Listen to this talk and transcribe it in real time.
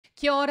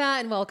Kia ora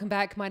and welcome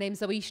back. My name's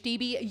Zoe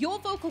Stebe, your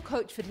vocal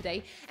coach for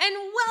today, and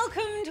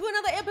welcome to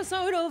another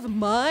episode of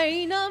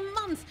Minor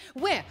Month,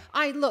 where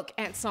I look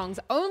at songs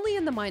only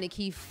in the minor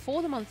key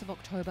for the month of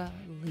October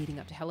leading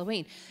up to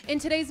Halloween. In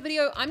today's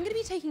video, I'm going to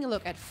be taking a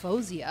look at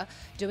Faouzia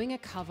doing a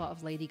cover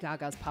of Lady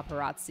Gaga's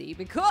Paparazzi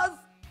because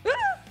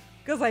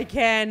I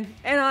can,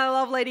 and I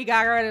love Lady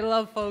Gaga and I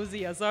love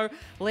Faouzia, so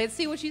let's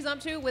see what she's up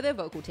to with her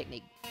vocal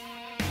technique.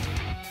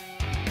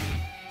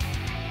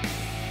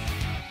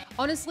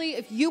 Honestly,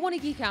 if you want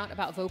to geek out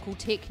about vocal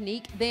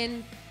technique,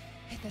 then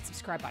hit that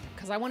subscribe button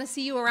because I want to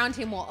see you around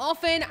here more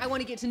often. I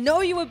want to get to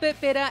know you a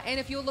bit better. And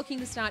if you're looking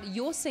to start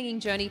your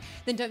singing journey,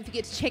 then don't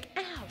forget to check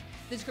out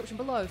the description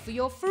below for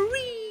your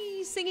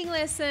free singing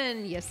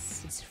lesson.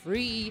 Yes, it's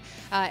free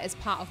as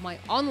part of my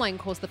online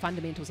course, The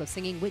Fundamentals of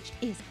Singing, which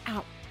is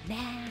out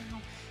now.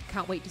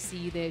 Can't wait to see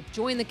you there.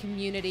 Join the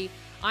community.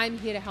 I'm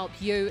here to help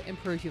you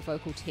improve your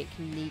vocal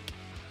technique.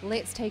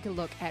 Let's take a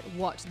look at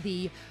what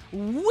the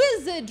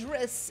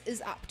wizardress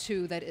is up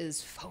to, that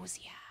is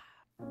Faouzia.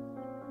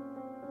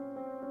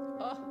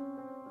 Oh,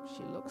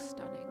 she looks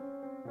stunning,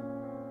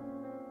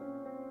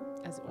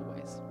 as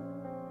always.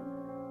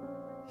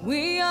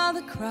 We are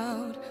the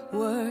crowd,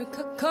 work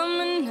are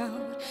coming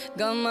out.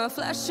 Got my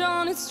flash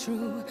on, it's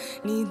true.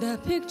 Need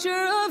that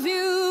picture of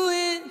you,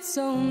 it's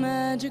so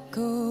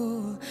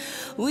magical.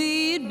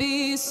 We'd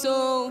be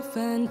so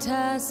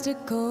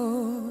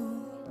fantastical.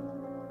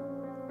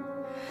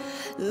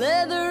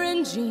 Leather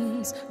and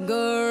jeans,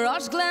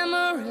 garage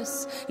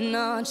glamorous.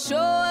 Not sure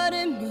what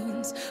it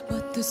means,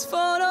 but this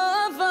photo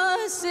of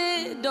us,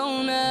 it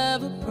don't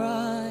have a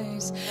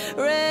price.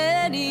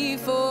 Ready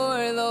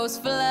for those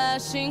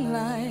flashing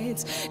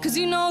lights, cause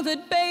you know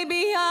that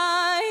baby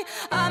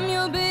I'm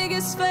your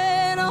biggest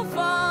fan. I'll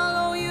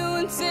follow you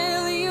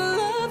until you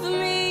love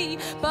me.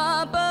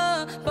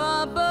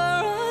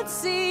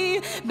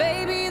 Paparazzi,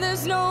 baby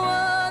there's no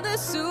other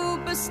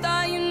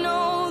superstar. You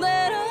know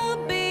that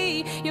I'll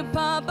be your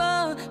paparazzi.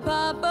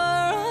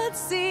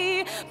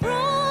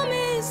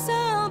 Promise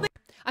I'll be.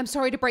 I'm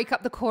sorry to break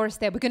up the chorus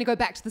there. We're going to go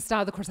back to the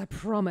start of the chorus, I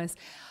promise.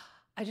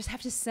 I just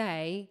have to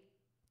say,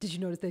 did you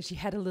notice that she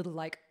had a little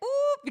like,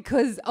 ooh,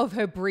 because of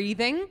her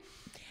breathing?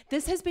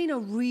 This has been a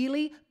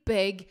really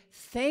big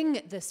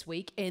thing this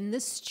week in the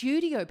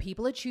studio.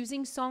 People are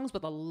choosing songs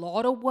with a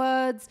lot of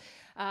words.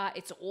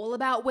 It's all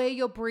about where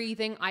you're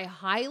breathing. I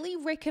highly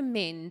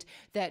recommend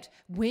that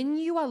when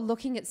you are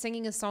looking at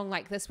singing a song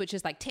like this, which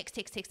is like text,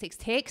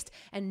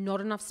 and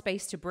not enough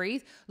space to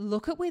breathe,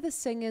 look at where the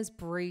singers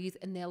breathe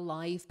in their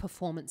live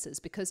performances,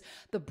 because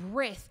the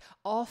breath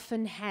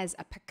often has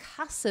a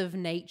percussive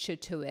nature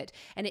to it,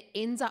 and it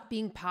ends up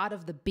being part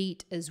of the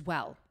beat as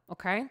well,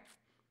 okay?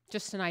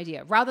 Just an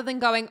idea. Rather than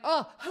going,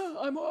 oh,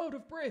 I'm out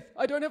of breath.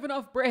 I don't have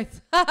enough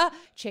breath.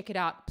 Check it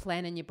out.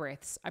 Plan in your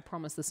breaths. I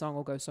promise the song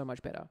will go so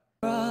much better.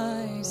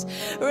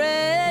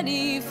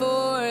 Ready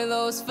for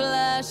those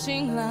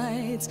flashing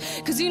lights,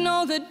 cause you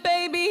know that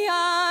baby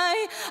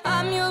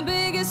I'm your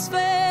biggest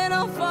fan.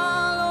 I'll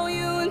follow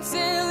you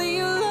until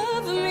you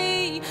love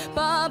me.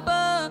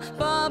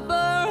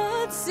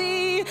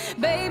 Paparazzi,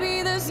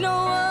 baby there's no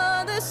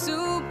other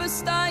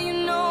superstar. You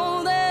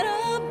know that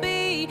I'll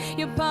be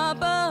your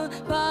paparazzi.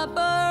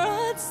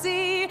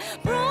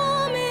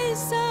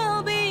 Promise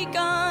I'll be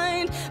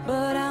kind,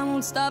 but I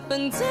won't stop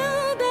until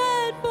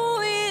that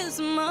boy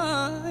is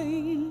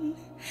mine.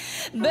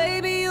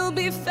 Baby you'll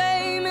be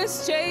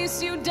famous,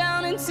 chase you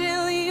down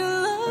until you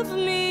love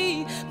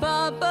me.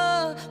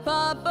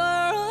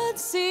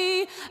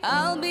 Paparazzi,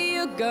 I'll be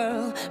your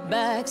girl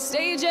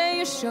backstage at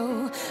your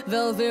show.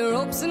 Velvet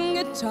ropes and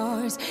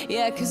guitars,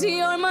 yeah, cause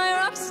you're my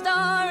rock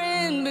star.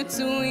 In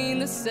between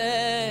the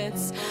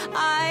sets,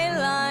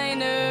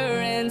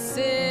 eyeliner and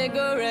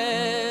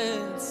cigarettes.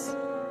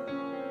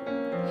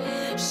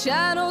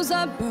 Shadows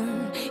I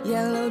burn,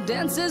 yellow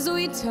dances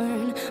we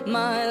turn.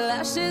 My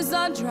lashes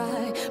are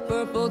dry,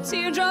 purple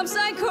teardrops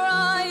I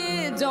cry.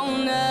 It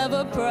don't have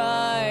a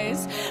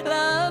price.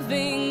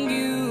 Loving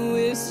you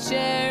is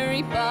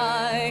cherry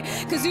pie,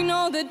 cause you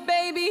know that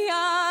baby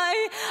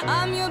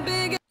I'm your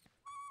biggest.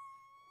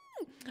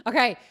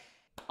 Okay.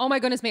 Oh my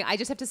goodness me. I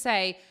just have to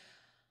say,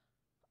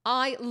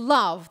 I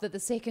love that the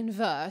second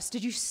verse,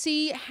 did you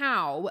see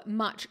how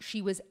much she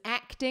was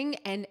acting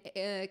and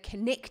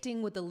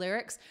connecting with the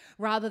lyrics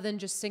rather than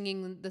just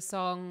singing the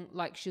song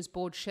like she's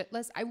bored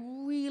shitless? I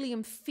really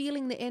am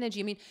feeling the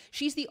energy. I mean,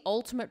 she's the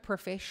ultimate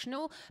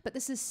professional, but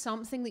this is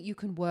something that you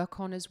can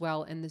work on as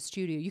well in the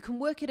studio. You can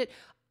work at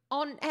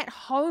at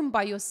home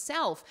by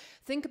yourself.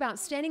 Think about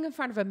standing in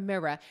front of a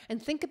mirror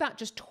and think about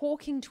just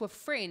talking to a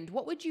friend.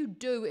 What would you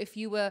do if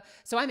you were,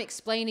 so I'm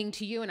explaining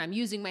to you and I'm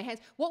using my hands.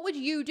 What would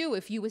you do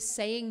if you were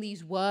saying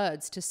these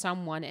words to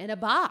someone in a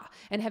bar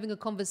and having a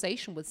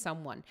conversation with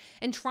someone?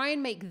 And try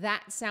and make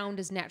that sound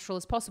as natural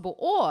as possible.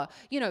 Or,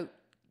 you know,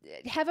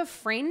 have a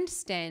friend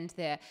stand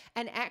there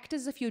and act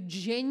as if you're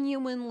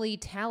genuinely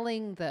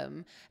telling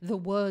them the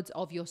words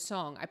of your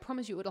song. I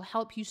promise you it'll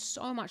help you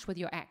so much with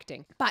your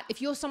acting. But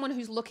if you're someone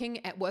who's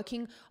looking at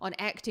working on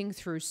acting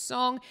through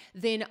song,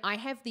 then I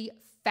have the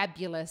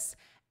fabulous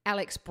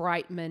Alex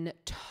Brightman,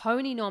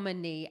 Tony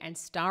nominee, and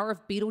star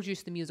of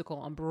Beetlejuice the Musical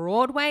on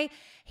Broadway.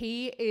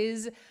 He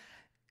is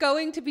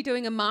going to be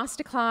doing a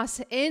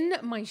masterclass in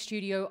my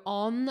studio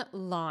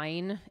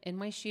online.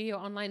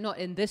 Not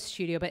in this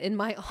studio, but in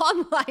my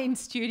online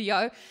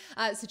studio.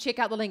 So check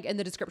out the link in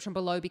the description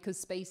below, because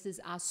spaces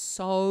are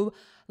so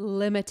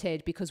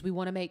limited, because we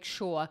want to make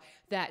sure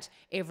that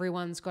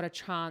everyone's got a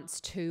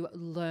chance to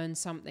learn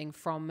something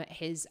from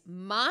his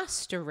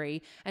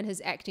mastery, and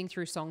his acting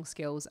through song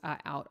skills are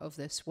out of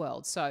this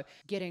world. So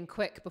get in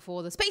quick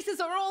before the spaces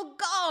are all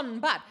gone.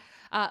 But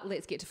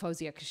let's get to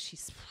Faouzia, because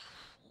she's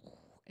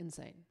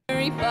insane.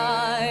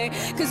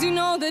 Cause you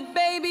know that,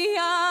 baby,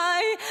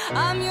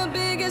 I'm your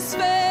biggest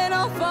fan.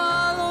 I'll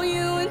follow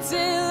you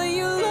until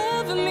you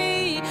love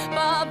me.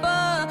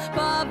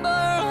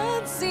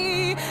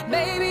 Paparazzi,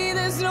 baby,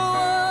 there's no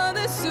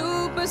other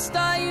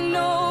superstar. You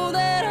know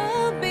that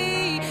I'll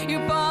be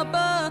your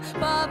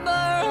paparazzi.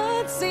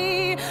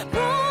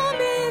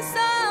 Promise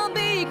I'll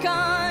be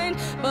kind,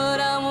 but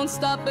I won't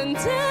stop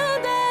until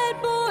that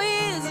boy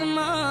is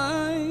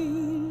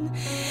mine.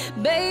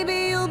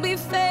 Baby, you'll be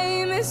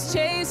famous,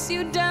 chase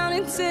you down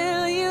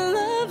until you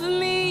love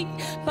me.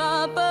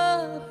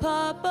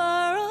 Paparazzi.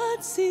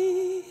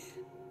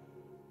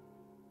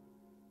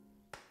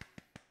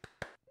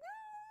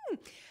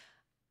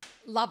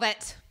 Love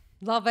it.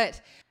 Love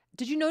it.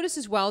 Did you notice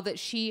as well that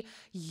she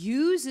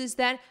uses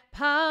that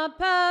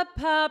paparazzi,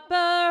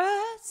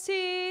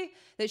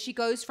 that she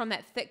goes from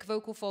that thick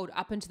vocal fold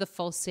up into the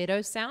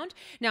falsetto sound?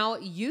 Now,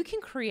 you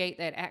can create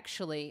that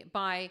actually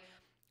by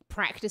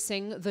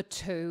practicing the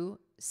two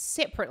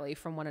separately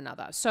from one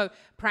another. So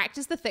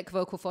practice the thick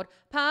vocal fold,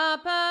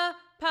 paparazzi.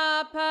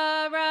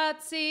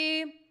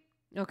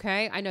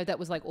 Okay, I know that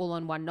was like all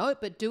on one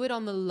note, but do it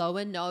on the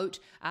lower note,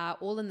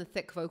 all in the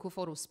thick vocal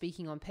fold or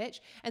speaking on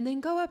pitch, and then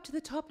go up to the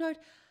top note,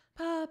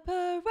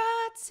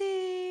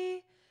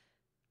 paparazzi.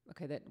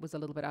 Okay, that was a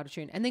little bit out of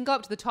tune. And then go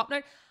up to the top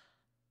note,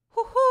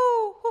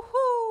 hoo-hoo,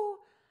 hoo-hoo,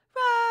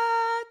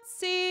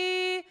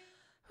 razzi,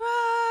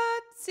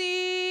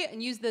 razzi,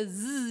 and use the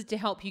z to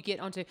help you get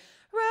onto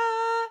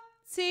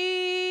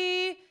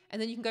razzi.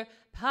 And then you can go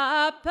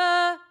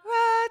paparazzi,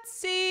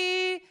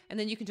 and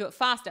then you can do it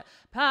faster,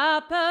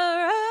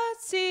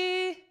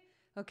 paparazzi.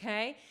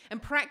 Okay,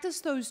 and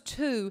practice those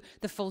two,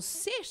 the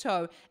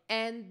falsetto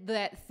and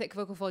that thick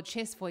vocal fold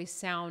chest voice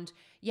sound,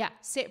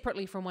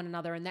 separately from one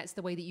another, and that's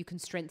the way that you can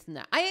strengthen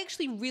that. I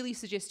actually really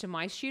suggest to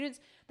my students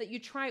that you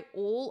try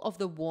all of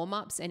the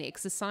warm-ups and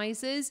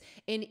exercises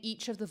in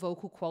each of the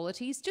vocal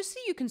qualities, just so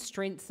you can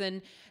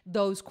strengthen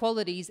those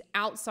qualities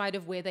outside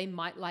of where they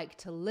might like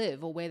to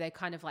live, or where they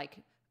kind of like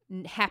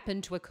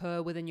happen to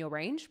occur within your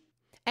range.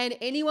 And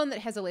anyone that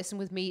has a lesson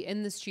with me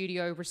in the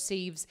studio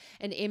receives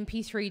an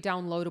MP3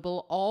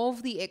 downloadable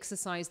of the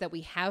exercise that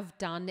we have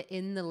done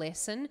in the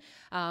lesson,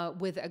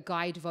 with a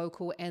guide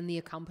vocal and the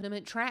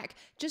accompaniment track,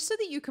 just so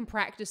that you can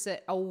practice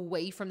it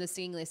away from the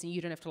singing lesson.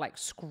 You don't have to like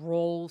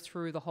scroll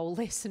through the whole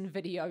lesson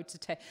video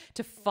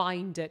to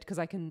find it, because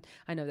I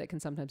know that can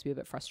sometimes be a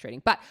bit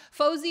frustrating. But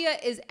Faouzia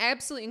is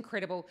absolutely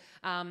incredible.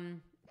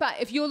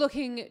 But if you're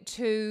looking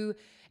to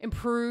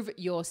improve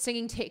your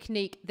singing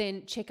technique,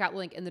 then check out the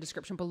link in the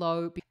description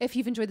below. If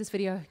you've enjoyed this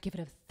video, give it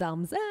a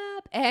thumbs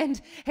up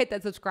and hit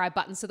that subscribe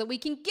button so that we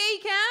can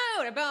geek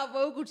out about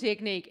vocal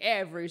technique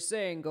every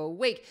single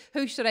week.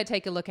 Who should I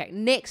take a look at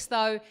next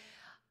though?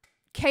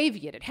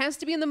 Caveat, it has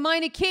to be in the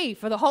minor key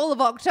for the whole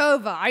of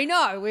October. I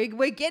know,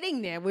 we're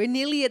getting there. We're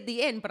nearly at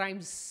the end, but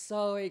I'm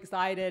so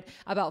excited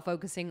about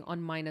focusing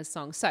on minor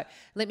songs. So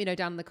let me know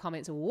down in the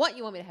comments what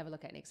you want me to have a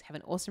look at next. Have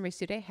an awesome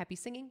rest of your day. Happy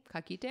singing.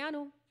 Ka kite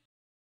anō.